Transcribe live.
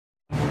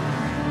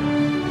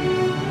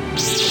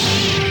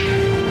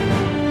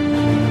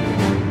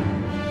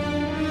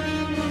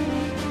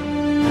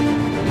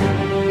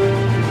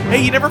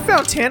Hey, you never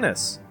found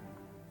Tanis.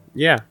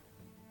 Yeah.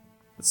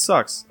 It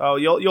sucks. Oh,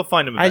 you'll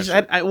find him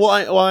eventually. I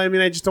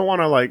mean, I just don't want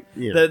to, like...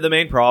 You know. The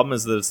main problem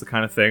is that it's the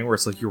kind of thing where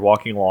it's like you're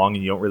walking along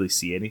and you don't really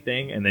see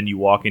anything, and then you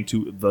walk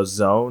into the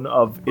zone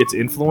of its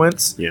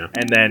influence,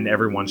 and then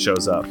everyone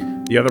shows up.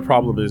 The other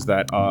problem is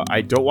that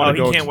I don't want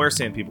to go... he can't wear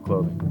sand people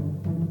clothing.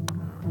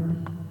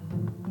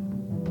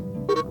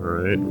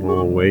 Alright,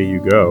 well, away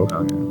you go.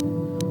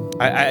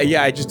 Okay.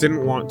 I just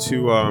didn't want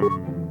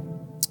to,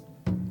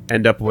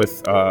 end up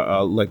with,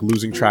 like,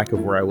 losing track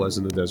of where I was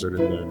in the desert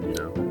and then, you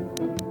know...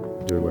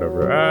 doing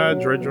whatever.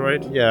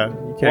 Droid. Yeah,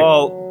 you can't.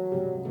 Well,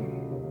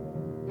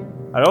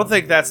 I don't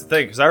think that's the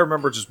thing, because I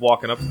remember just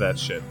walking up to that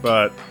shit,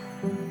 but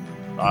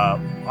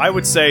I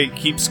would say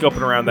keep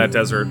scoping around that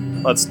desert.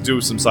 Let's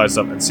do some side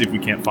stuff and see if we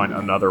can't find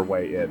another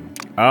way in.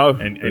 Oh,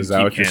 and is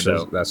that what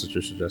that's what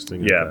you're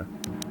suggesting? Yeah.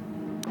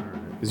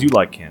 Because you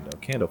like Kando.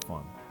 Kando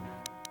fun.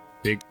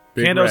 Big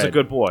Kando's red. a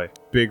good boy.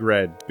 Big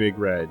red. Big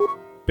red.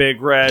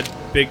 Big red.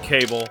 Big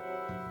cable.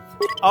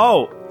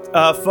 Oh!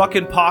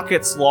 Fucking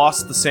Pockets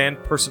lost the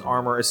Sand Person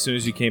armor as soon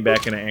as you came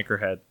back into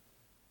Anchorhead.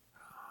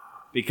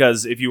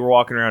 Because if you were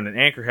walking around in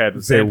Anchorhead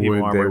with Sand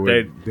People armor,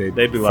 they'd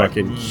be like...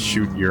 fucking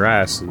shoot your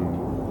ass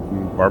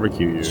and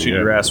barbecue you. Shoot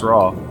your ass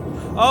raw.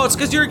 Oh, it's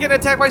because you're getting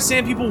attacked by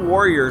Sand People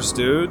warriors,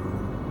 dude.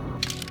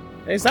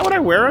 Hey, is that what I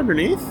wear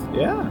underneath?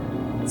 Yeah.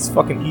 It's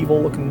fucking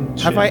evil looking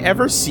shit. Have I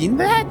ever seen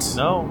that?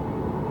 No.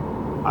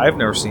 I've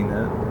never seen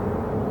that.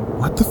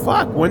 What the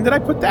fuck? When did I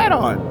put that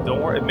on?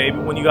 Don't worry, maybe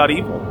when you got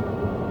evil.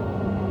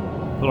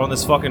 Put on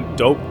this fucking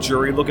dope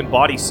jury-looking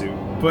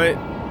bodysuit. But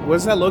what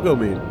does that logo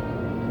mean?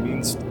 It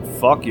means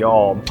fuck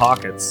y'all,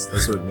 Pockets.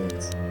 That's what it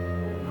means.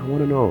 I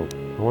want to know.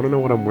 I want to know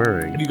what I'm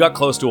wearing. If you got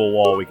close to a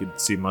wall, we could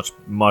see much,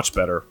 much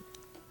better.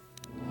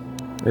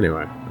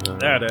 Anyway.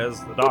 That is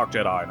the Dark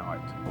Jedi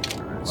Knight.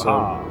 Alright,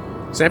 so...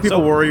 Sand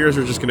People Warriors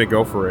are just gonna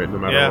go for it no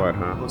matter what,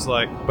 huh? Looks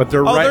like. But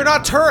they're they're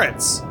not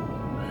turrets!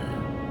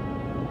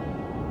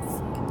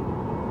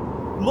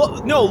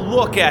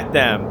 Look at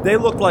them. They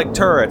look like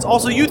turrets.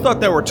 Also, you thought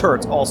they were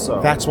turrets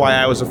also. That's why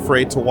I was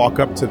afraid to walk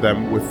up to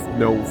them with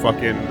no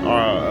fucking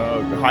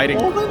hiding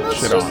well, then let's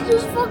shit on.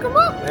 Just fuck them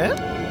up,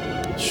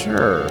 man.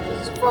 Sure.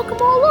 Just fuck them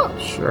all up.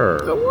 Sure.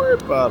 Don't worry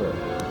about it.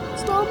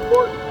 It's not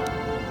important.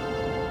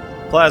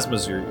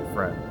 Plasma's your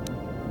friend.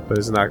 But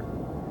isn't that...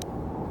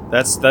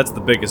 That's the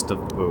biggest of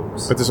the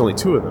boobs. But there's only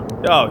 2 of them.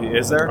 Oh,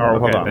 is there?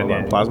 Oh, okay, hold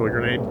on. Plasma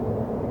grenade?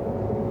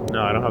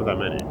 No, I don't have that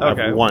many.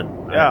 Okay. I have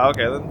 1. Yeah,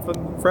 okay, then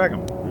frag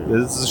them.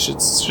 This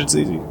shit's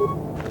easy.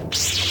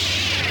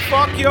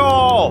 Fuck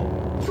y'all!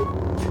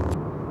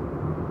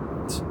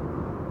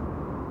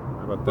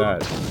 How about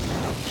that?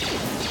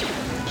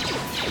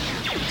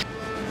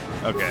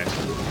 Okay.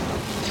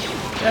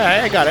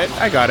 Yeah, I got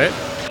it.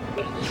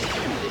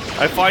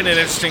 I find it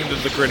interesting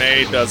that the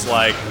grenade does,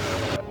 like,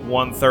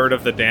 1/3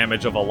 of the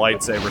damage of a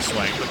lightsaber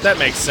swing. But that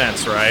makes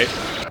sense, right?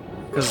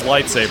 Because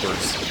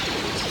lightsabers.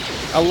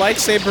 A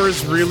lightsaber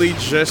is really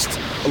just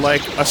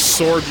like a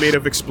sword made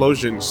of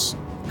explosions.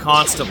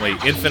 Constantly.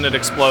 Infinite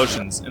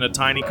explosions in a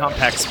tiny,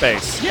 compact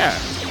space. Yeah.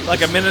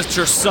 Like a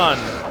miniature sun.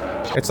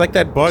 It's like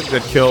that bug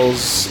that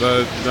kills,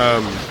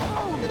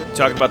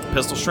 Talking about the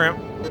pistol shrimp?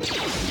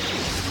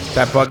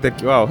 that bug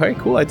that... Oh, hey,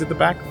 cool, I did the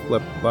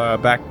backflip,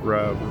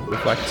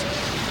 reflect.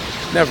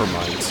 Never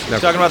mind.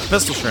 Talking about the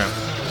pistol shrimp.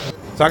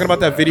 Talking about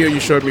that video you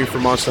showed me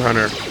from Monster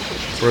Hunter,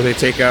 where they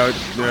take out,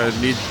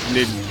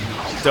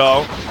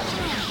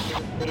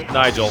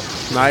 Nigel.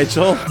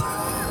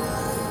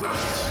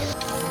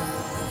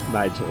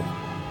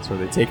 So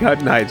they take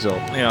out Nigel.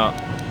 Yeah.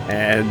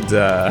 And,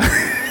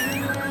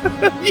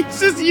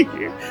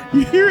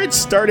 you hear it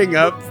starting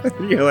up,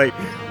 and you're like,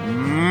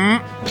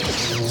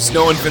 There's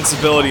no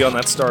invincibility on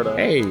that startup.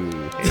 Hey. End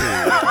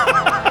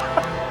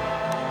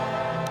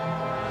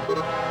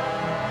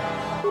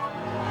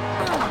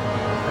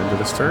of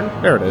this turn?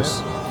 There it is.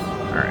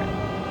 Alright.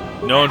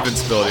 No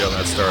invincibility on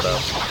that startup.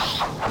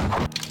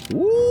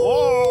 Ooh.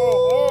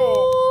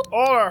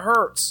 Oh, that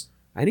hurts.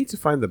 I need to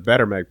find the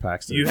better mag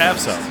packs. You have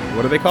some.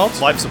 What are they called?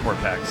 Life support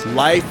packs.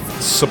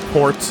 Life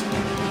support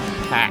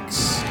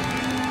packs.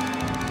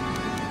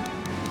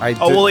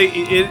 Well,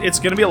 it's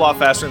going to be a lot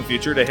faster in the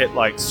future to hit,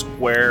 like,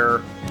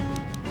 square,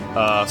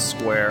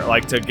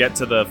 like, to get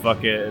to the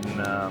fucking,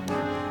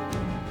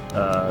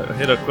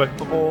 hit a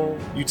clickable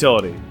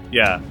utility.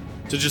 Yeah.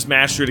 To just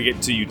mash through to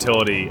get to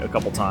utility a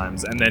couple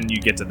times, and then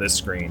you get to this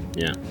screen.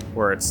 Yeah.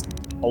 Where it's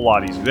a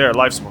lot easier. There,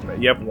 life support pack.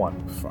 You have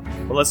 1. Fuck.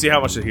 But let's see how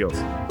much it heals.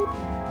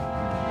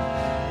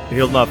 It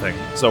healed nothing,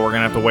 so we're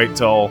going to have to wait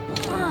till...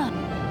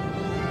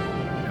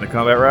 In a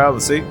combat round,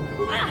 let's see.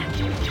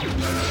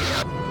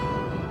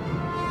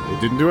 It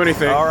didn't do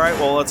anything. Alright,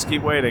 well, let's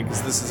keep waiting,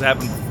 because this has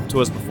happened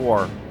to us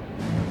before.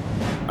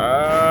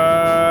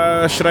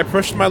 Should I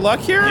push my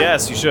luck here?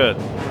 Yes, you should.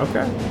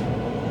 Okay.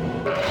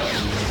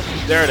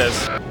 There it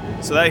is.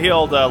 So that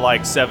healed,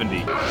 like,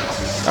 70.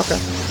 Okay.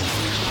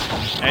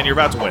 And you're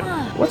about to win.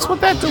 What's with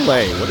that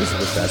delay? What is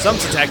with that?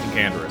 Something's attacking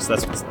Canderous.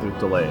 That's what the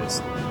delay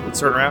is. Let's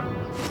turn around.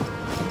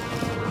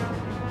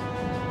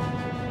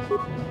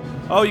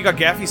 Oh, you got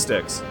gaffy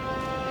sticks.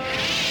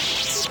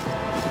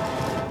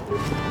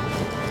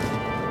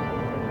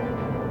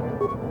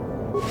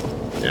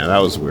 Yeah, that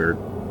was weird.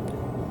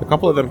 A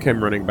couple of them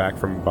came running back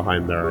from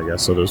behind there, I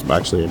guess, so there's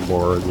actually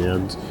more in the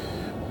end.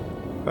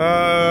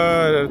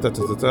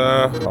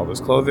 All this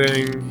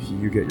clothing.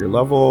 You get your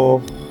level.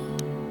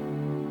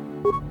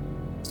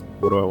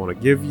 What do I want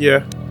to give you?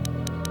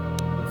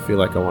 I feel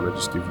like I want to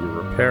just give you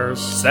repairs.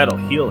 Settle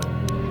healing.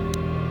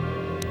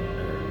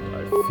 And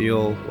I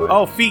feel like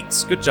Oh,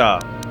 feats. Good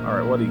job.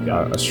 Alright, what do you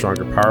got? a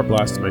stronger power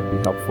blast might be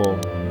helpful.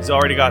 He's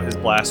already got his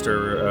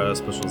blaster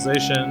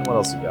specialization. What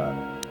else you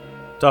got?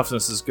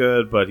 Toughness is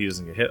good, but he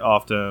doesn't get hit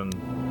often.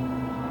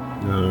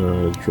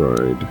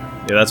 Droid.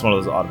 Yeah, that's one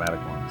of those automatic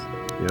ones.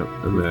 Yep.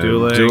 And then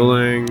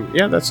Dueling.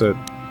 Yeah, that's it.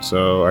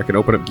 So I can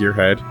open up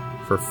Gearhead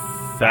for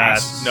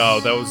fast.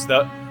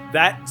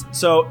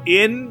 So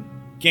in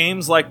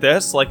games like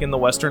this, like in the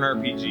Western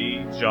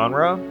RPG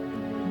genre,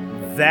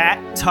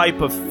 that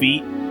type of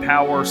feat,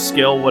 power,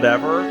 skill,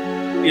 whatever,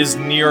 is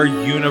near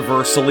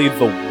universally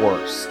the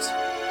worst.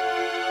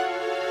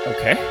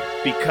 Okay.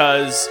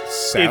 Because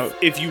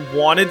if you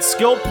wanted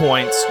skill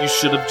points, you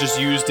should have just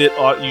used it.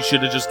 You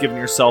should have just given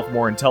yourself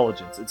more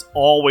intelligence. It's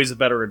always a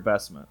better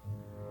investment.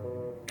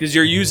 Because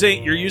you're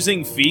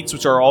using feats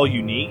which are all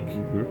unique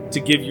to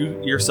give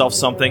yourself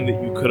something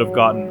that you could have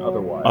gotten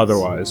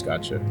otherwise.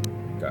 Gotcha.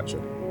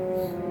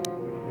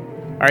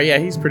 Alright, yeah,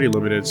 he's pretty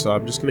limited, so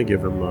I'm just gonna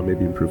give him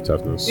maybe improved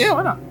toughness. Yeah,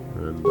 why not?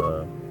 And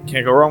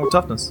Can't go wrong with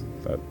toughness.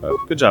 that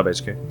Good job,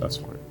 HK. that's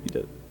fine. You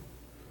did.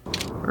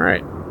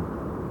 Alright.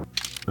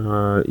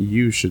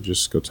 You should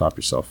just go top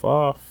yourself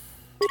off.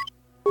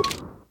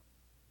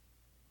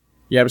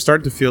 Yeah, I'm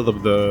starting to feel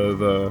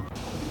the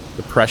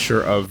pressure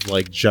of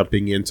like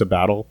jumping into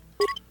battle.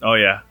 Oh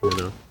yeah. You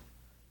know.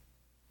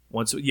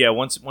 Once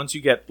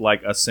you get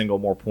like a single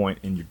more point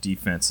in your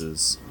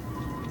defenses,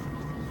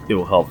 it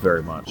will help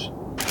very much.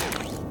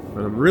 And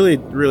I'm really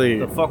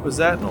The fuck was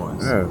that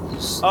noise?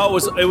 just- Oh,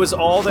 it was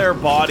all their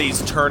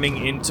bodies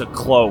turning into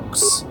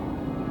cloaks.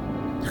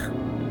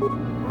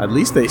 at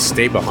least they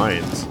stay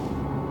behind.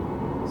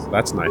 So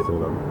that's nice of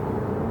them.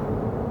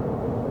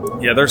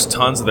 Yeah, there's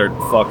tons of their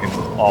fucking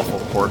awful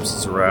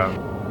corpses around.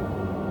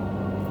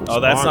 Oh,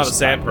 that's not a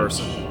sand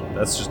person.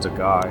 That's just a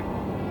guy.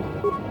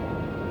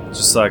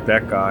 Just like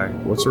that guy.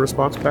 What's the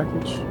response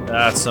package?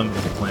 That's some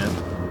plant.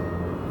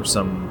 Or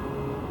some...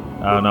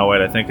 Oh, no, wait,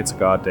 I think it's a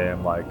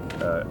goddamn, like,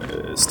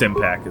 stim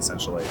pack,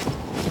 essentially.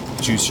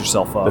 Juice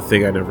yourself up. The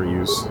thing I never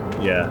use.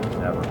 Yeah,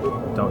 never.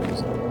 Don't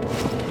use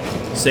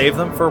them. Save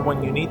them for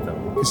when you need them.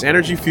 Because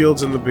energy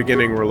fields in the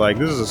beginning were like,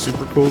 this is a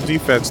super cool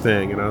defense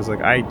thing, and I was like,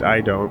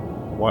 I don't.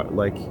 What,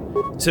 like...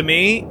 To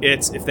me,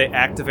 it's if they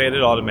activate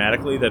it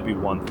automatically, that'd be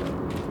one thing.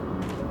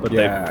 But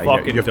Yeah, they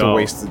fucking you have don't. to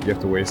waste. You have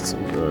to waste,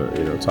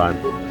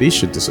 time. These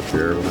should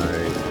disappear when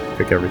I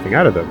pick everything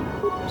out of them.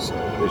 So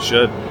They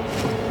should.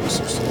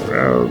 16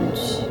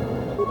 rounds.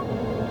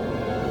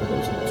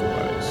 Those are 2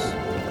 eyes.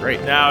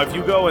 Great. Now, if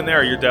you go in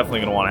there, you're definitely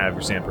going to want to have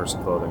your sand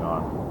person clothing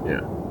on.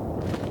 Yeah.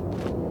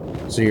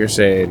 So you're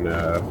saying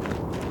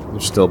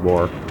there's still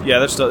more? Yeah,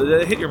 there's still...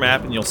 Hit your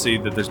map and you'll see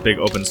that there's big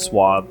open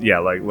swath. Yeah,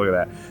 like, look at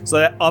that. So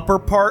that upper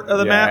part of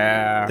the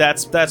map,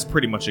 that's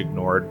pretty much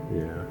ignored.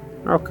 Yeah.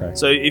 Okay.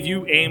 So if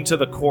you aim to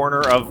the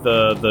corner of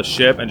the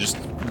ship and just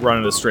run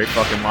in a straight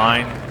fucking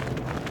line,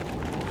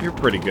 you're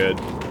pretty good.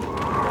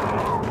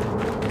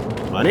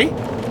 Money?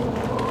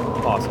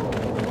 Awesome.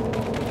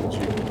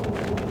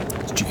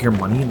 Did you hear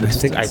money in the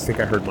distance? I think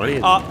I heard money.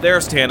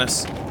 There's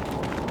Tanis.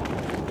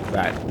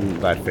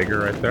 That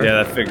figure right there.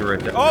 Yeah, that figure right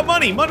there. Oh,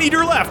 money! Money to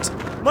your left!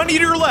 Money to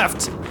your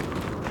left! Money.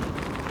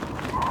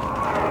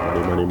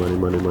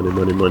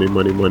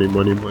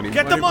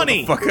 Get the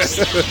money!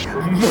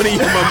 Money in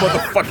my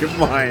motherfucking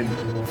mind.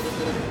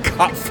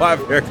 Got 5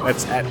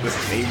 haircuts at the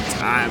same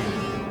time.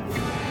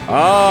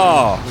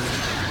 Oh.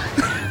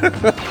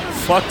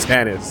 Fuck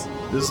tennis.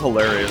 This is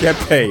hilarious. Get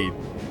paid.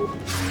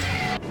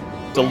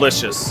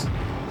 Delicious.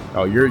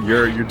 Oh, you're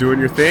doing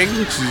your thing?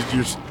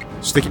 You're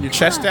sticking your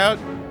chest out?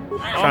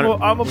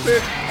 I'm a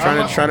bit...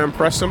 Trying to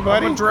impress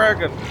somebody? I'm a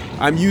dragon.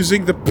 I'm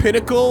using the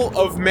pinnacle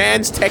of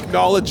man's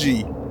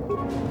technology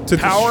to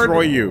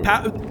destroy you.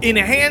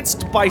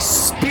 Enhanced by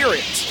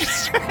spirit.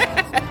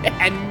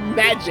 And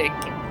magic.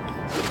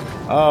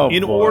 Oh,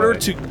 in order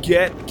to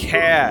get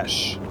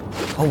cash.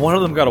 Oh, one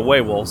of them got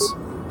away, Wolves.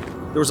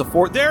 There was a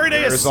fourth. There it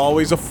is! There's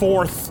always a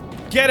fourth.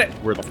 Get it!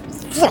 Where the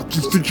fuck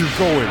you think you're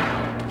going?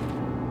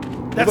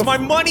 That's my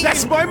money!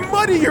 That's my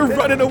money you're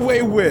running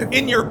away with!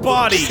 In your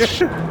body!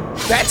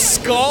 That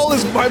skull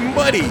is my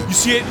money! You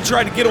see it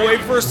trying to get away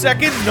for a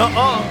second?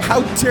 Nuh-uh.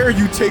 How dare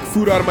you take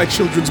food out of my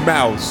children's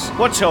mouths?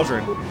 What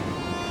children?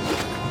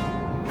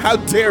 How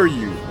dare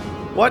you?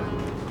 What?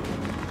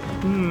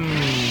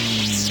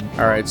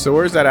 Alright, so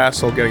where's that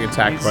asshole getting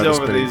attacked by the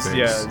spinning things?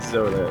 Yeah, he's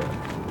over there.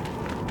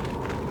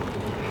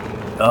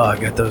 Oh, I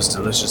got those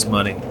delicious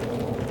money.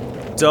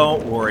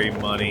 Don't worry,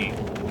 money.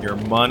 Your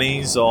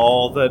money's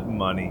all that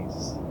money's.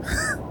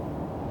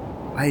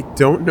 I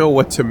don't know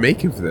what to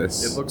make of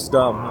this. It looks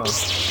dumb, huh?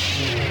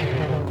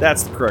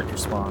 That's the correct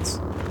response.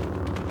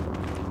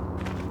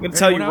 I'm gonna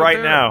tell you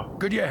right now.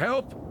 Could you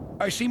help?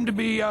 I seem to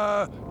be,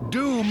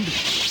 doomed.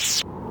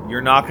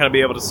 You're not going to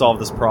be able to solve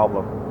this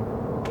problem.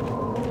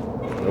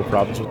 No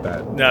problems with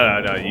that.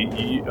 No.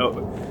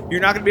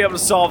 You're not going to be able to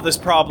solve this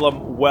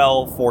problem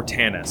well for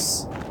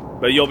Tannis.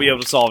 But you'll be able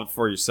to solve it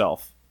for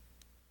yourself.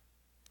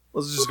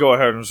 Let's just go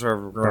ahead and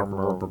serve...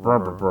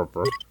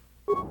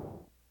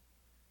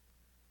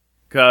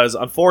 Because,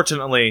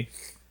 unfortunately,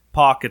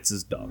 Pockets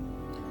is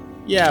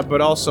dumb. Yeah,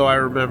 but also I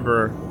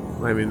remember...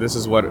 I mean, this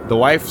is what... The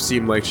wife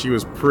seemed like she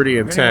was pretty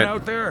intent. Anyone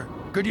out there?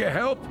 Could you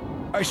help?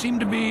 I seem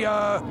to be,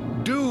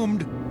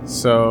 doomed.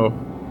 So,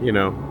 you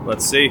know...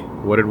 Let's see.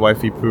 What did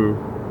Wifey Poo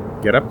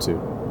get up to?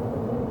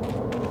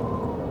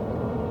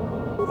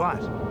 What?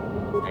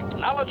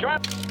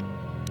 Acknowledgement.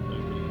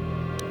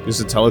 Does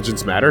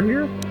intelligence matter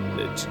here?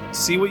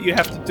 See what you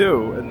have to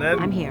do, and then...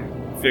 I'm here.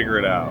 Figure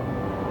it out.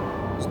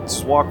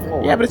 Just walk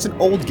forward. Yeah, but it's an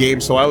old game,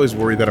 so I always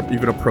worry that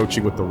even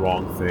approaching with the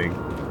wrong thing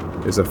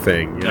is a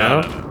thing, you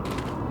know?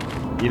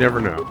 You never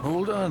know.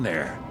 Hold on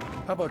there.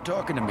 How about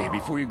talking to me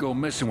before you go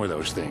messing with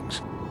those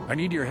things? I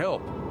need your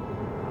help.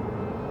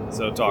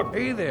 So talk.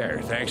 Hey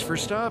there, thanks for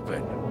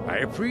stopping. I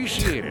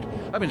appreciate it.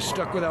 I've been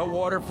stuck without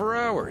water for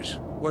hours.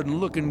 Wasn't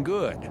looking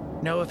good.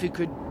 Now if you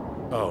could...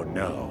 Oh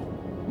no,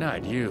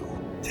 not you.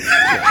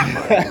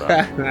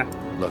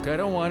 Look, I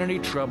don't want any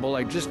trouble.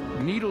 I just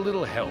need a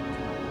little help.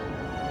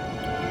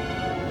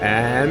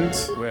 And?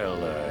 Well,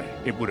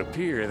 it would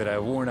appear that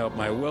I've worn out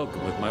my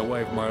welcome with my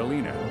wife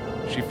Marlena.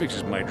 She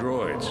fixes my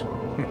droids.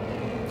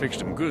 Fixed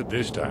them good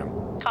this time.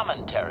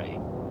 Commentary.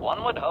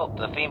 One would hope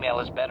the female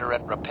is better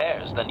at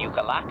repairs than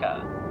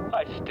Yukalaka.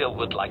 I still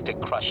would like to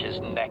crush his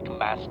neck,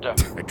 Master.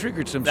 I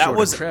triggered some That sort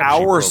was of trap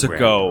hours she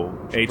programmed.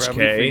 ago, She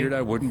probably HK. figured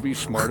I wouldn't be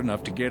smart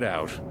enough to get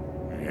out.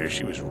 Yeah,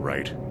 she was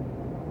right.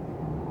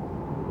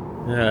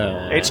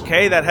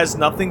 HK, that has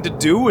nothing to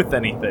do with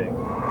anything.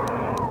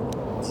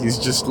 He's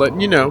just letting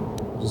you know.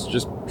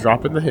 Just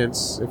dropping the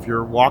hints. If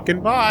you're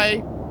walking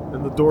by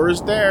and the door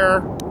is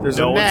there, there's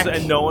a neck.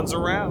 And no one's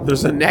around.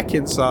 There's a neck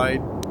inside.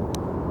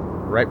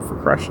 Ripe for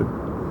crushing.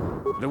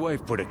 The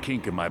wife put a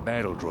kink in my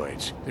battle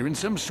droids. They're in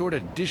some sort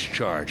of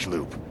discharge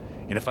loop.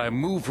 And if I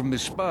move from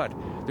this spot,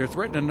 they're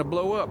threatening to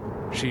blow up.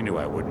 She knew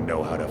I wouldn't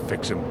know how to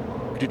fix them.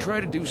 Could you try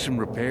to do some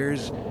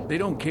repairs? They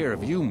don't care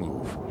if you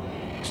move.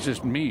 It's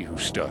just me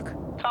who's stuck.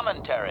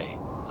 Commentary.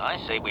 I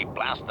say we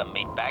blast the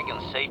meat bag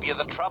and save you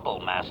the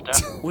trouble, Master.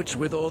 What's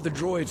with all the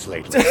droids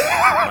lately?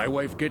 My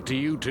wife get to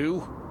you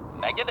too?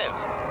 Negative.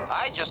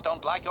 I just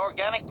don't like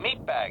organic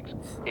meat bags.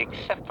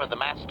 Except for the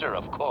Master,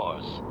 of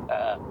course.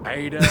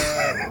 I'd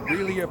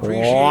really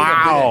appreciate a bit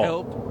Wow. of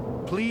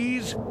help.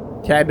 Please?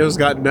 Kando's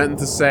got nothing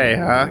to say,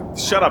 huh?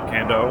 Shut up,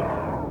 Kando.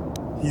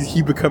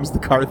 He becomes the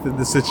Karth in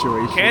the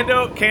situation.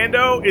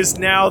 Kando is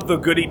now the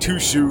goody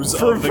two-shoes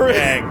of the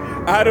gang.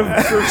 Out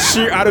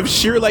of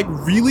sheer, like,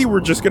 really,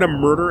 we're just gonna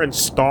murder and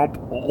stomp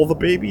all the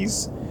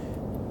babies?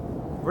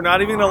 We're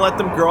not even gonna let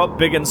them grow up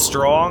big and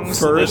strong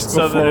First,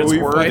 so that before it's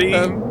we worthy.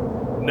 fight them?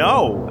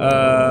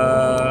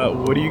 No.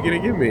 What are you gonna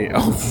give me?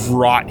 Oh,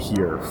 rot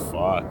here.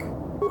 Fuck.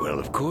 Well,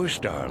 of course,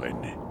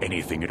 darling.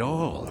 Anything at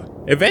all.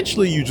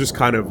 Eventually, you just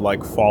kind of,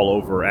 like, fall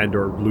over and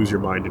or lose your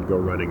mind and go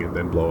running and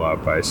then blow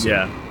up, I assume.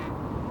 Yeah.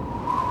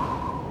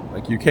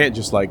 Like, you can't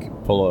just, like,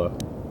 pull a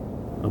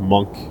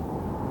monk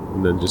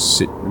and then just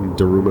sit in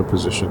Daruma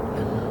position.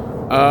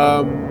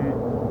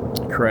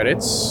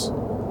 Credits.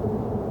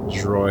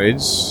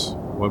 Droids.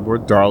 One more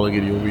darling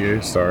and you'll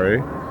be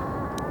sorry.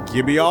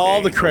 Give me all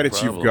Hey, the no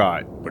credits you've problem.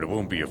 got. But it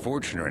won't be a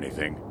fortune or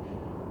anything.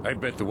 I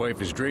bet the wife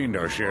has drained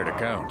our shared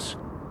accounts.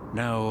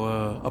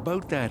 Now,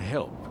 about that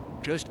help.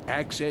 Just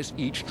access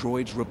each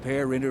droid's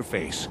repair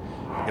interface.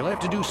 You'll have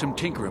to do some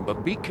tinkering,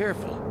 but be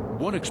careful.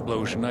 One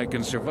explosion I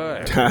can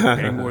survive.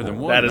 Any more than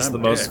one, That is I'm the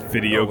most dead.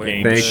 video and,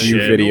 game Thank you,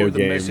 shit. video ignore the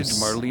games. message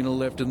Marlena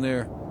left in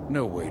there?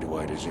 No way do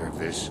I deserve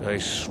this, I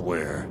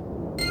swear.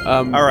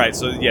 Alright,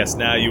 so yes,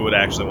 now you would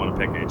actually want to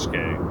pick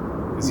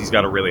HK. Because he's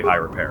got a really high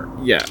repair.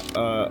 Yeah,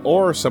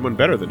 or someone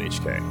better than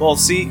HK. Well,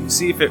 see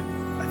if it...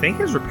 I think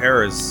his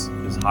repair is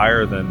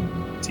higher than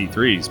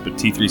T3's, but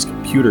T3's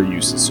computer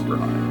use is super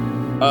high.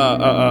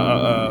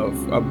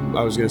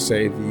 I was gonna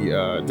say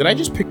the, did I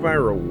just pick my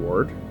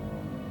reward?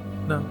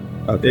 No.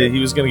 Okay. He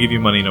was going to give you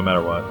money no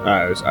matter what.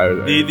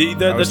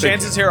 The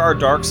chances here are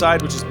dark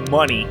side, which is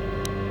money,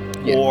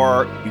 Yeah.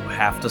 or you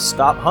have to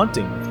stop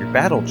hunting with your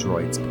battle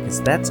droids,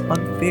 because that's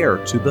unfair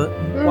to the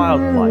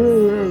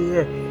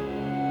wildlife.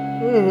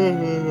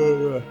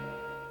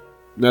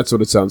 That's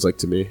what it sounds like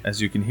to me. As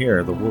you can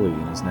hear, the woolly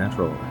in his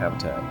natural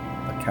habitat,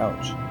 the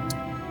couch.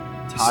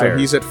 So Tired.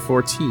 he's at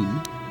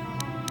 14.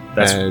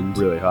 That's and-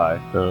 really high.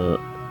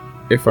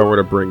 If I were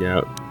to bring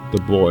out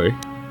the boy,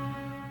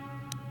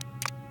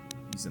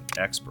 He's an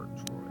expert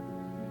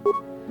droid.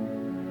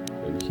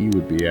 then he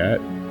would be at.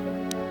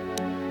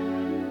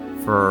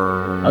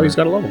 For Oh, he's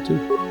got a level too.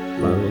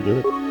 Might as well do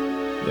it.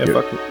 yeah, Yeah.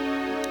 fuck it.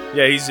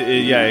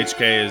 Yeah,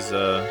 HK is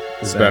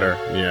It's same. better.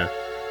 Yeah.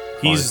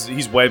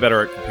 He's way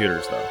better at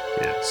computers though.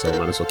 Yeah. So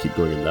might as well keep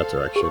going in that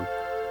direction.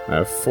 I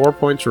have 4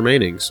 points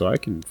remaining, so I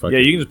can fucking.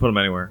 Yeah, you can just put them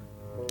anywhere.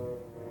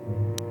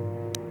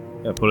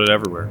 Yeah, put it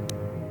everywhere.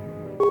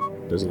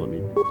 doesn't let me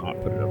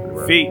not put it up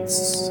anywhere.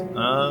 Feats.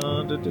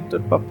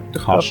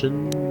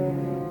 Caution.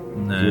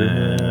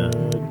 Nah.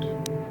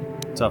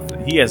 Tough.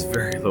 He has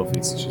very low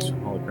feats to choose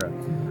from. Holy crap.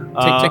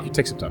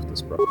 Take some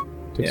toughness, bro.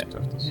 Take some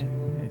toughness. Yeah,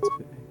 it's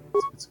good.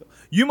 It's good.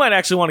 You might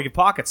actually want to give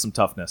Pockets some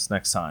toughness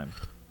next time.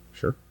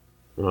 Sure.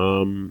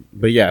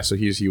 But yeah, so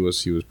he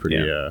was pretty.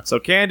 Yeah. So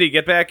Candy,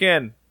 get back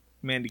in.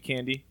 Man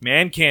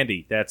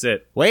Candy. That's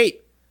it.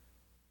 Wait.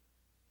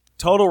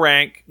 Total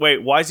rank.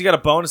 Wait, why's he got a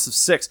bonus of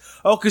 6?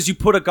 Oh, because you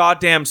put a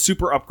goddamn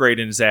super upgrade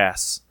in his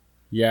ass.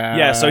 Yeah.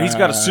 Yeah, so he's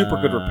got a super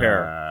good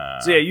repair.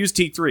 So yeah, use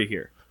T3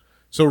 here.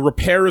 So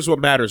repair is what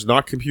matters,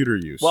 not computer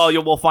use. Well,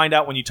 we'll find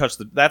out when you touch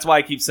the. That's why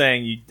I keep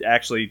saying you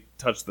actually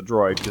touch the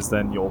droid, because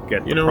then you'll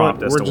get the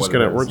prompt as to what it is.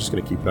 We're just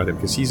gonna keep it on him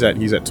because he's at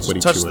 22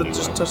 anyway.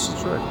 Just touch the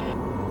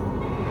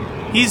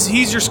droid.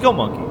 He's your skill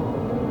monkey.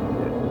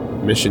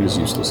 Mission is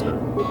useless now.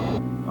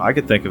 I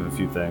could think of a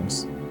few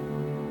things.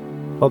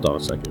 Hold on a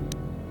second.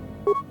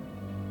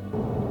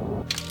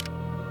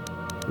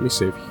 Let me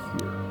save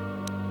here.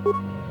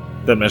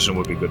 The mission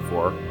would be good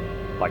for,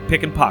 like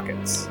picking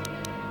pockets.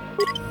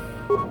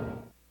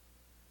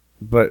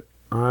 But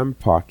I'm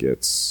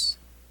Pockets.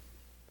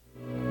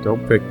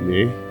 Don't pick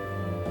me.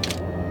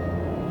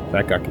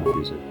 That got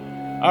confusing.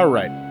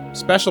 Alright.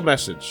 Special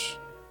message.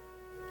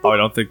 Oh, I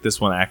don't think this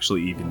one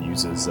actually even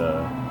uses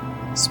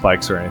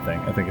spikes or anything.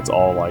 I think it's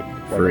all like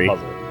Free. a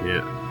puzzle.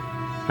 Yeah.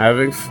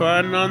 Having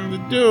fun on the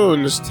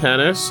dunes,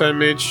 Tennis. I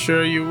made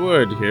sure you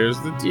would. Here's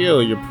the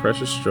deal. Your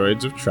precious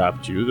droids have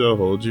trapped you. They'll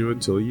hold you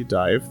until you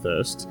die of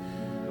thirst.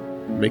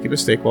 Make a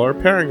mistake while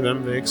repairing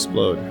them, they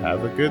explode.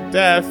 Have a good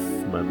death.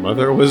 My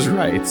mother was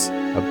right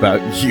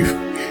about you.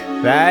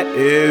 That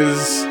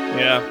is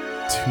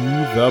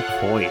to the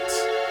point.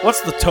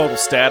 What's the total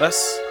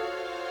status?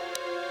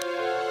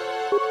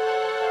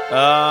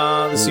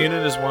 This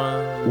unit is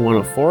 1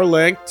 of 4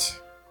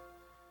 linked.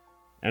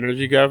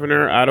 Energy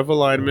Governor out of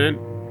alignment.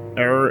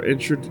 Error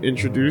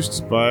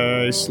introduced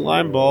by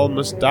Slimeball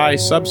must die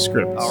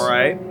subscript.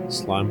 Alright.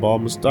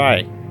 Slimeball must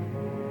die.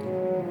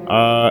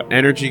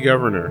 Energy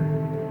Governor.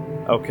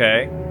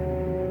 Okay.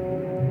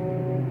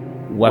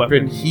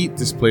 Weapon heat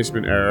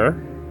displacement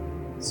error.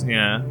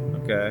 Yeah,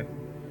 okay.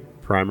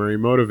 Primary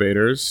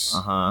motivators.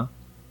 Uh-huh.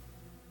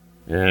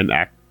 And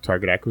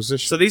target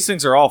acquisition. So these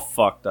things are all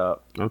fucked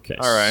up. Okay,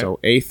 all right. So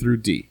A through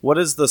D. What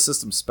is the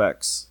system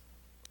specs?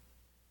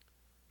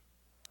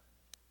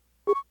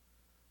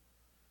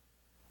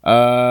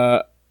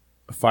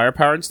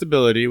 Firepower and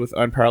stability with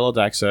unparalleled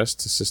access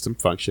to system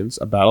functions.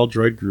 A battle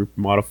droid group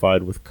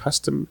modified with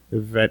custom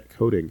event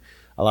coding.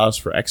 Allows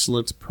for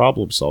excellent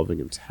problem solving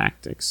and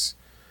tactics.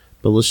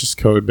 Malicious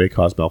code may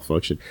cause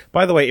malfunction.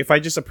 By the way, if I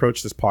just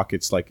approach this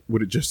Pockets, like,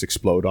 would it just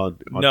explode on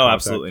No, contact?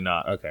 absolutely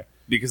not. Okay.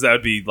 Because that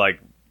would be,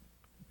 like,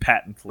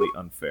 patently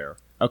unfair.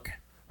 Okay.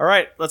 All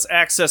right, let's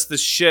access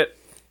this shit.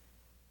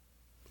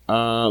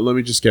 Let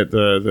me just get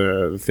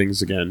the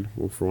things again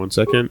for 1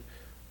 second.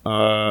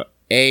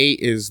 A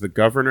is the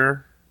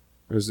governor.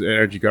 Is the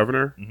energy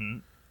governor. Mm-hmm.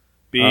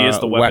 B is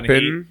the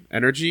weapon heat.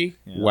 Energy.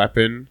 Yeah.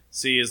 Weapon.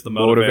 C is the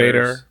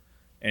motivator.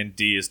 And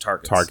D is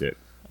targets. Target.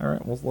 All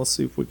right, well, let's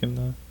see if we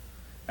can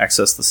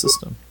access the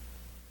system.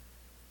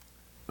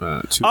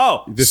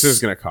 This is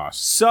going to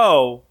cost.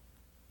 So,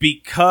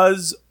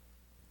 because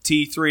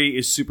T3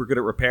 is super good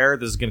at repair,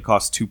 this is going to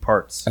cost 2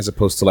 parts. As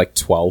opposed to like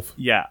 12.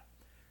 Yeah.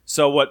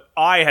 So what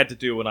I had to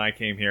do when I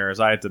came here is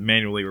I had to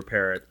manually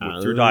repair it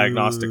through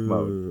diagnostic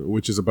mode.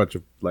 Which is a bunch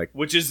of like...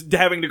 Which is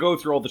having to go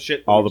through all the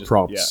shit. All the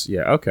prompts.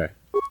 Yeah, okay.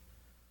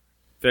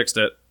 Fixed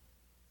it.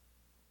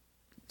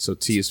 So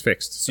T is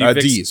fixed. So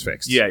D is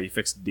fixed. Yeah, you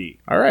fixed D.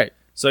 All right.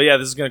 So yeah,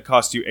 this is going to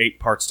cost you 8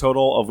 parts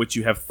total, of which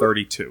you have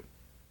 32.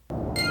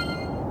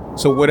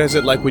 So what is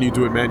it like when you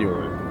do it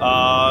manually?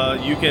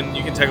 You can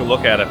take a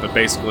look at it, but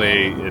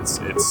basically it's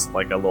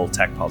like a little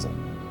tech puzzle.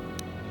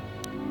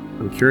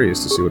 I'm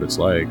curious to see what it's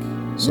like.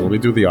 So let me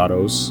do the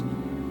autos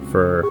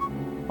for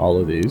all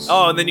of these.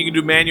 Oh, and then you can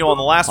do manual on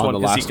the last one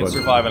because he can one.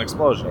 survive an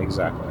explosion.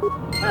 Exactly.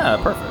 Yeah,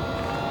 perfect.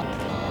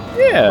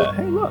 Yeah.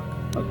 Hey, look,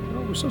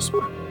 we're so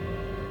smart.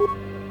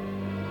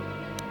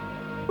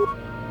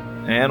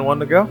 And 1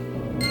 to go.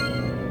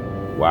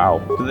 Wow.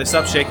 Do they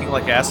stop shaking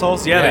like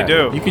assholes? Yeah, they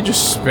do. You can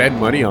just spend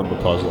money on the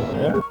puzzle.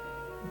 Yeah.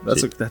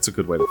 That's a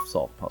good way to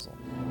solve a puzzle.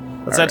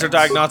 Let's All enter right.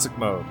 diagnostic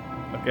mode.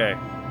 Okay.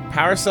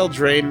 Power cell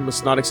drain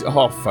must not exceed...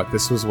 Oh, fuck.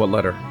 This was what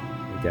letter?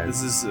 Again.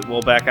 This is...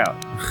 We'll back out.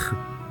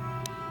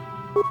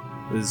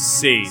 This is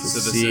C. So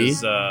this C?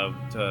 is...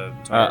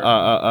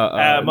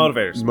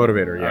 motivators.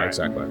 Motivator, yeah, All right.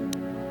 exactly.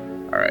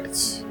 All right.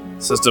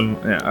 System...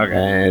 Yeah, okay.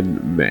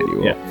 And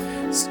manual. Yeah.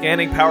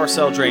 Scanning power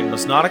cell drain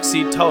must not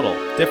exceed total.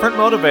 Different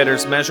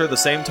motivators measure the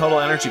same total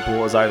energy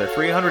pool as either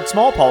 300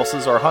 small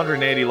pulses or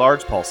 180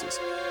 large pulses.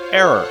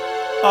 Error.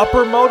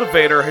 Upper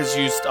motivator has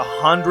used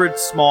 100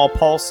 small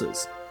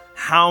pulses.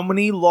 How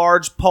many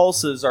large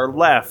pulses are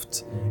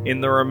left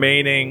in the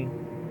remaining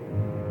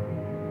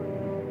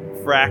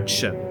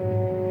fraction?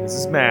 This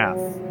is math.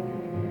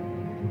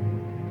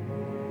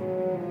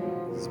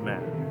 This is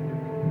math.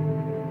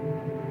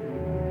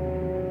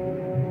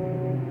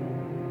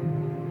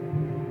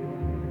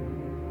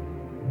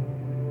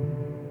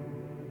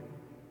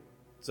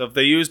 So if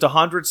they used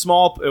 100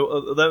 small,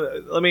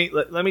 let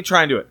me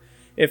try and do it.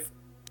 If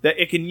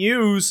it can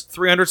use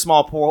 300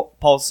 small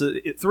pulses,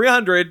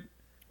 300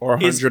 or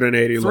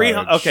 180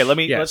 large. Okay,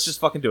 let's just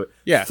fucking do it.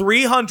 Yeah.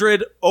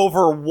 300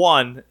 over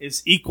 1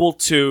 is equal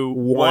to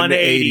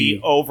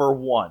 180 over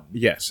 1.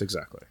 Yes,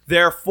 exactly.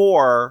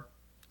 Therefore,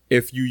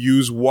 if you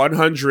use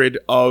 100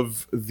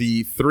 of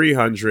the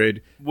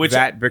 300,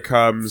 that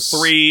becomes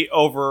 3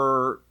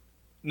 over.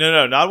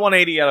 No, not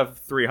 180 out of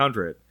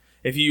 300.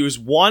 If you use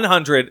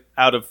 100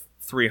 out of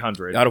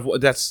 300,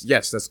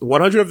 that's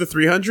 100 of the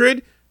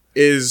 300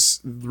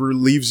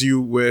 leaves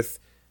you with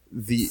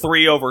the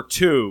 3 over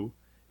 2.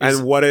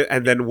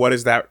 And then what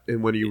is that?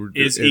 And when you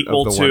is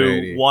equal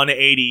to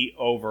 180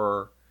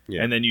 over,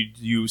 and then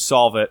you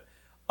solve it.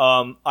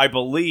 I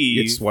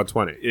believe it's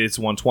 120. It's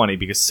 120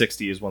 because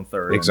 60 is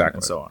 1/3, exactly,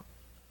 and so on.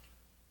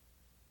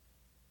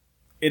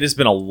 It has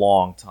been a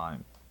long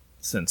time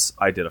since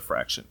I did a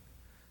fraction.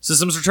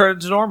 Systems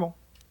returned to normal.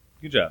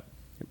 Good job.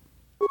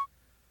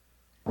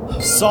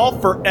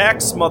 Solve for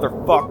X,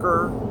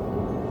 motherfucker.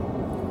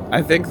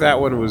 I think that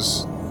one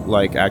was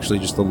like actually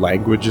just the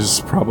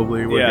languages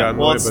probably were yeah.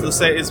 Well, it's but the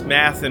same. It's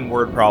math and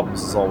word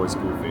problems is always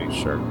goofy.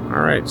 Sure.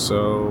 All right.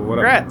 So what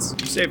Congrats,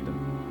 up? you saved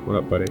him. What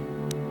up, buddy?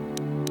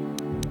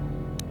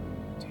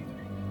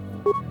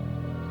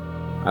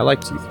 I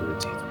like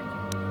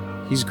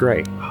T3. He's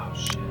great. Oh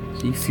shit.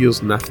 He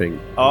feels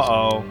nothing.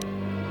 Uh-oh.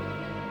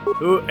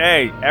 Ooh,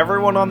 hey,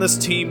 everyone on this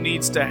team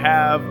needs to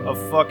have a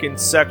fucking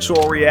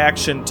sexual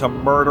reaction to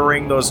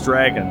murdering those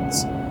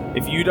dragons.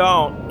 If you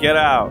don't, get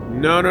out.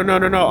 No.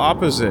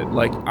 Opposite.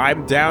 Like,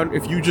 I'm down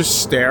if you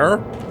just stare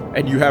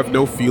and you have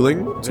no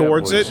feeling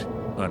towards it.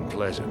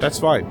 Unpleasant. That's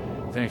fine.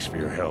 Thanks for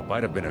your help.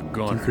 I'd have been a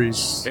goner.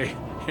 T3's Hey,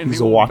 and he's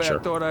the a old watcher.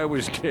 bat thought I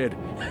was kid.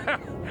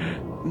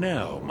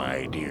 Now,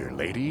 my dear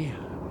lady,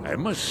 I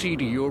must see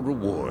to your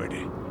reward.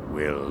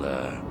 Will,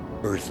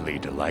 earthly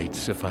delight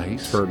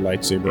suffice? Her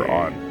lightsaber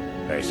on.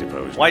 I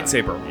suppose.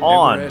 Lightsaber You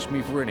on. never asked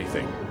me for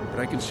anything, but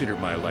I consider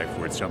my life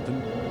worth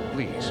something.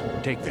 Please,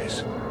 take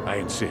this. I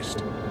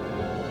insist.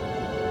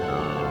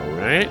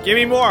 Alright. Give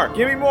me more.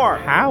 Give me more.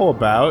 How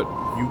about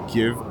you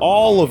give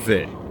all of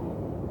it?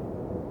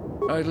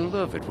 I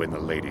love it when the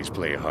ladies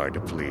play hard to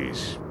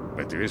please,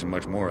 but there isn't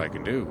much more I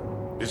can do.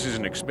 This is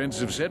an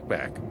expensive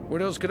setback.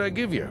 What else could I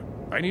give you?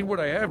 I need what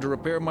I have to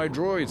repair my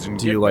droids and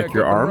Do get you like back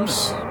your up and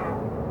arms?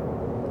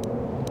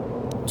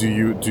 Do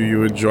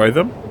you enjoy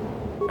them?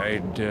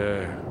 running.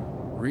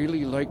 I'd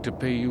really like to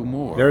pay you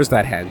more. There's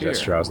that hand Here,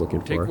 gesture I was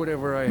looking Take for.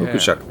 whatever I Look who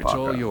have. shut the It's fuck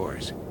all up.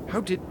 yours.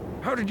 How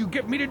did you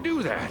get me to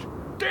do that?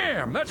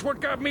 Damn, that's what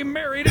got me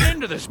married and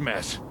into this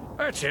mess.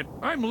 That's it.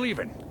 I'm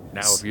leaving.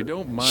 Now, if you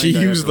don't mind, She I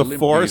have used to the limp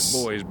Force?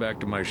 these boys back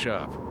to my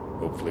shop.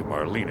 Hopefully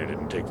Marlena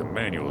didn't take the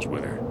manuals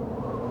with her.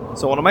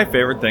 So one of my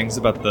favorite things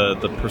about the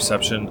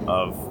perception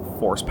of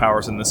force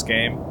powers in this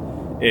game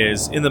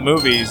is in the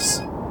movies,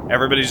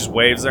 everybody just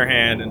waves their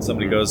hand and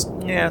somebody goes,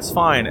 yeah, it's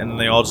fine, and then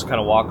they all just kind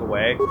of walk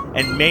away,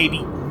 and maybe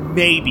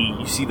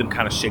you see them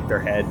kind of shake their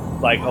head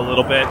like a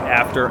little bit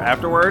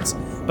afterwards.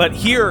 But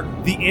here,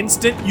 the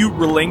instant you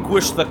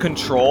relinquish the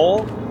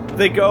control,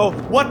 they go,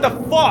 what the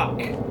fuck?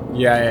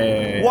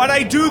 Yeah. Why'd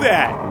I do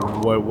that?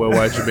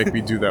 Why'd you make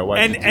me do that?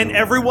 And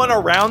everyone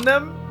around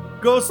them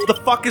goes, the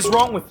fuck is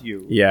wrong with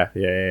you? Yeah.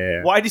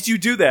 Why did you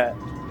do that?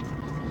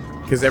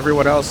 Because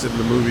everyone else in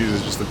the movies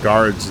is just the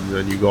guards, and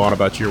then you go on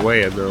about your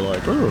way, and they're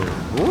like,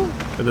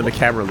 oh, and then the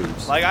camera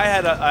leaves. Like I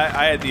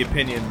had the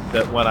opinion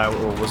that when I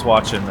was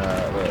watching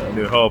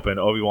New Hope and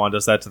Obi-Wan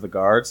does that to the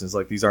guards, and it's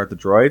like these aren't the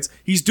droids.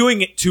 He's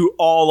doing it to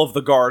all of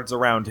the guards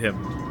around him.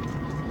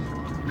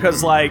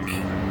 Because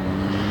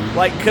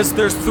because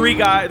there's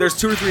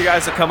two or three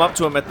guys that come up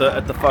to him at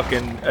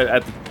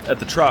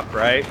the truck,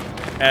 right?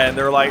 And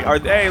they're like,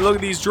 hey, look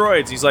at these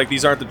droids. He's like,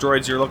 these aren't the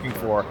droids you're looking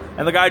for.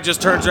 And the guy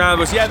just turns around and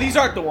goes, yeah, these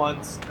aren't the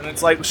ones. And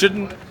it's like,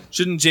 shouldn't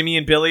Jimmy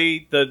and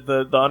Billy,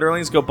 the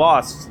underlings, go,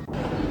 boss?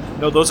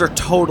 No, those are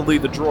totally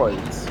the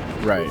droids.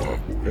 Right.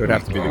 It would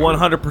have to be the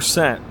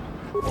 100%.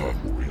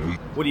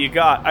 What do you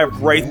got? I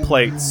have Wraith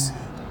plates.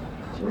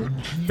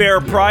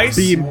 Fair price?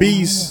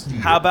 B&B's.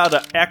 How about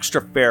an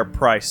extra fair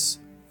price,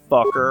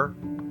 fucker?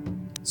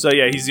 So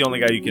yeah, he's the only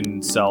guy you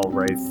can sell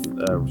Wraith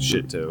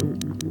shit to.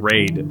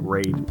 Raid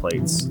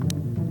plates.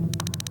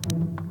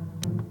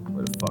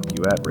 Where the fuck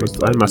you at, Wraith I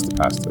plate? must have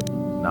passed it.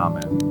 Nah,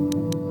 man.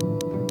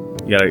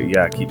 You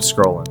gotta keep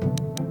scrolling.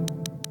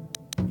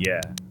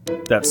 Yeah.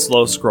 That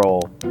slow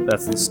scroll,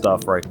 that's the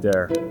stuff right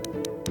there.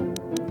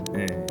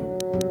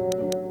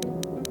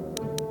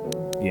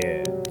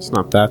 Yeah. It's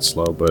not that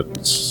slow, but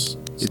it's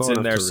It's slow in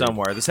enough there to read.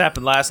 somewhere. This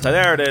happened last time.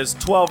 There it is.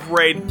 12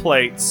 raid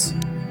plates.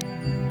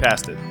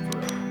 Passed it.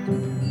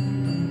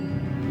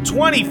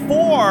 24?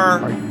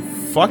 Are you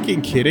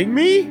fucking kidding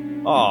me?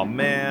 Oh,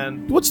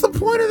 man. What's the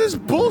point of this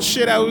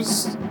bullshit? Well,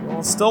 it's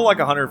still like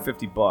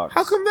 $150.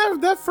 How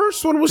come that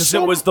first one was Because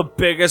so... it was the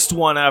biggest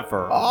one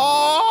ever.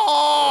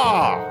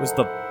 Oh! It was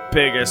the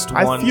biggest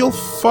one. I feel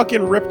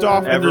fucking ripped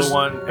off. And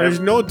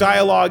there's no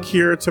dialogue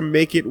here to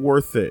make it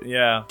worth it.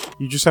 Yeah.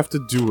 You just have to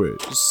do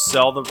it. Just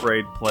sell the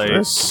raid plate.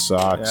 This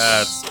sucks.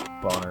 Yeah,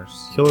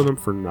 boners. Killing them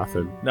for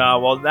nothing. No,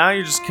 well, now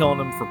you're just killing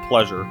them for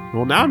pleasure.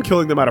 Well, now I'm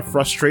killing them out of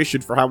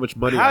frustration for how much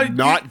money I'm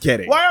not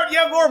getting. Why don't you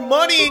have more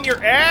money in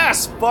your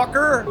ass,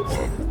 fucker?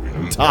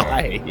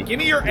 Die. Give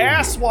me your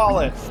ass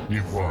wallet.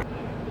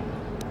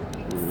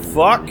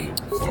 Fuck. Fuck.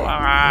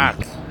 I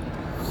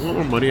want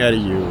more money out of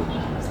you.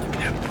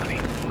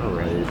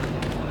 Alright.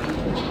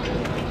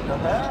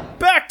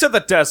 Back to the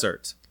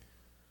desert.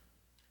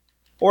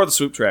 Or the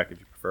swoop track, if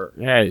you prefer.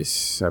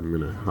 Yes,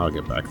 I'll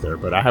get back there,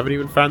 but I haven't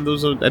even found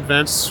those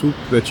advanced swoop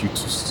that you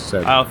just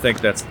said. I don't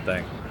think that's the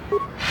thing.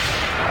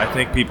 I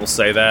think people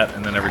say that,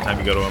 and then every time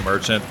you go to a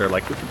merchant, they're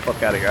like, get the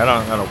fuck out of here. I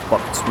don't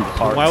fucking swoop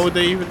parts. Why would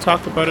they even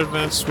talk about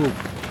advanced swoop?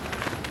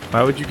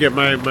 Why would you get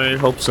my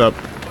hopes up?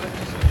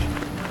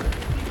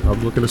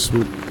 I'm looking to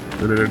swoop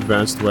in an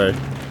advanced way.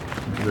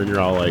 And then you're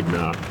all like,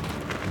 nah.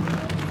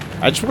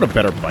 I just want a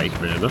better bike,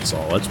 man. That's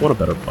all. I just want a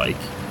better bike.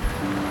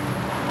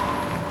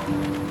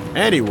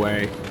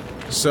 Anyway,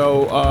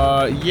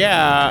 so,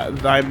 yeah,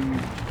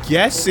 I'm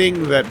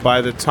guessing that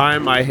by the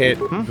time I hit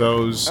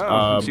those,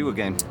 it's you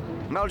again.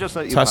 I'll just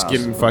let you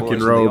Tuscan pass. fucking The boys in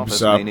the robes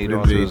office up may in need the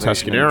authorization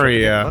Tuscan and check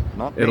area, it, but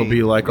not it'll me.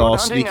 be like Good all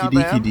hunting sneaky out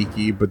there. deaky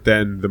deaky, but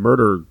then the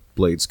murder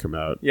blades come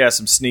out. Yeah,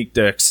 some sneak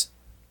dicks.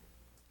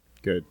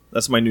 Good.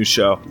 That's my new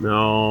show.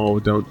 No,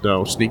 don't.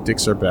 No, sneak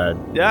dicks are bad.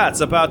 Yeah,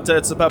 it's about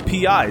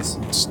PIs.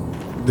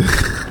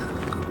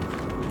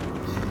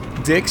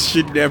 Dicks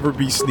should never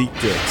be sneak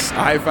dicks.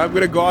 If I'm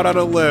gonna go out on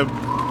a limb,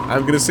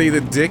 I'm gonna say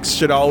that dicks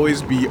should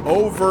always be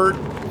overt,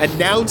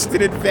 announced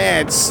in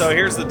advance. So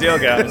here's the deal,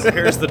 guys.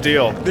 Here's the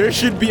deal. There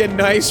should be a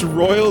nice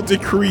royal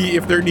decree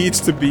if there needs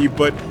to be,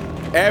 but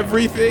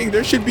everything,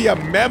 there should be a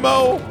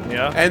memo.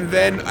 Yeah. And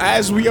then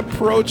as we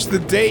approach the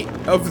date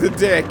of the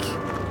dick,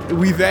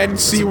 we then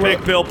see It's a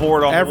big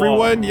billboard on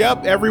everyone, the wall.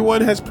 yep,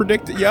 everyone has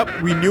predicted,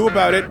 yep, we knew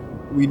about it.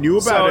 We knew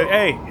about it.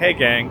 Hey,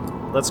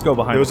 gang, let's go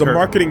behind There was the a curtain.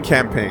 marketing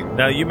campaign.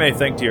 Now, you may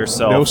think to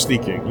yourself... No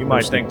sneaking. You No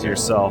might think to sneaking.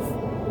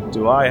 yourself,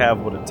 do I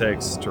have what it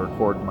takes to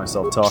record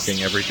myself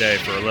talking every day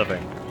for a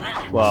living?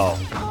 Well,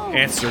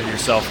 answer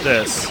yourself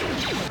this.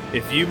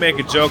 If you make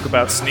a joke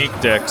about sneak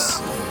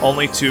dicks,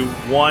 only to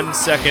 1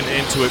 second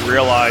into it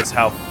realize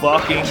how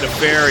fucking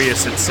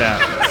nefarious it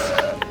sounds.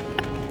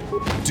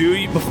 Do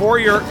you, before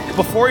your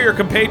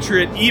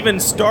compatriot even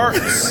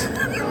starts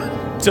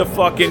to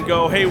fucking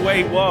go, hey,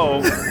 wait,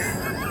 whoa,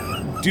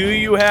 do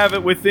you have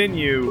it within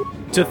you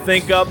to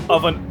think up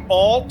of an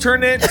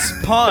alternate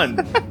pun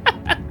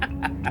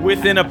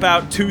within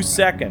about 2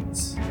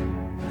 seconds?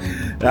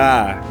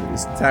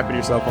 Just tapping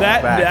yourself on the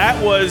back.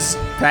 That was...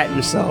 Patting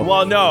yourself.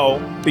 Well,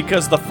 no,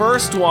 because the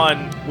first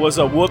one was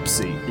a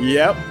whoopsie.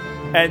 Yep.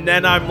 And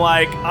then I'm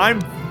like, I'm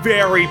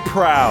very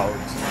proud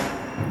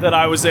that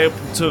I was able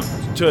to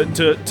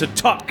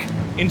tuck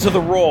into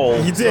the role.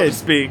 You so did. to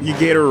speak. You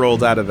gator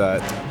rolled out of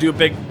that. Do a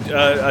big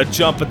a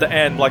jump at the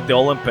end like the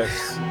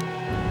Olympics.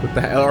 What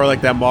the hell? Or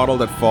like that model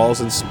that falls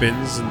and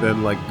spins and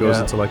then like goes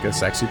Yeah. into like a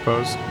sexy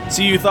pose.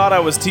 See, you thought I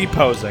was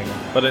T-posing,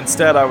 but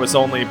instead I was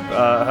only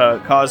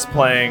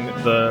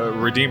cosplaying the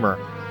Redeemer.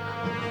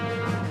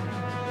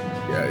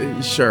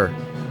 Yeah, sure.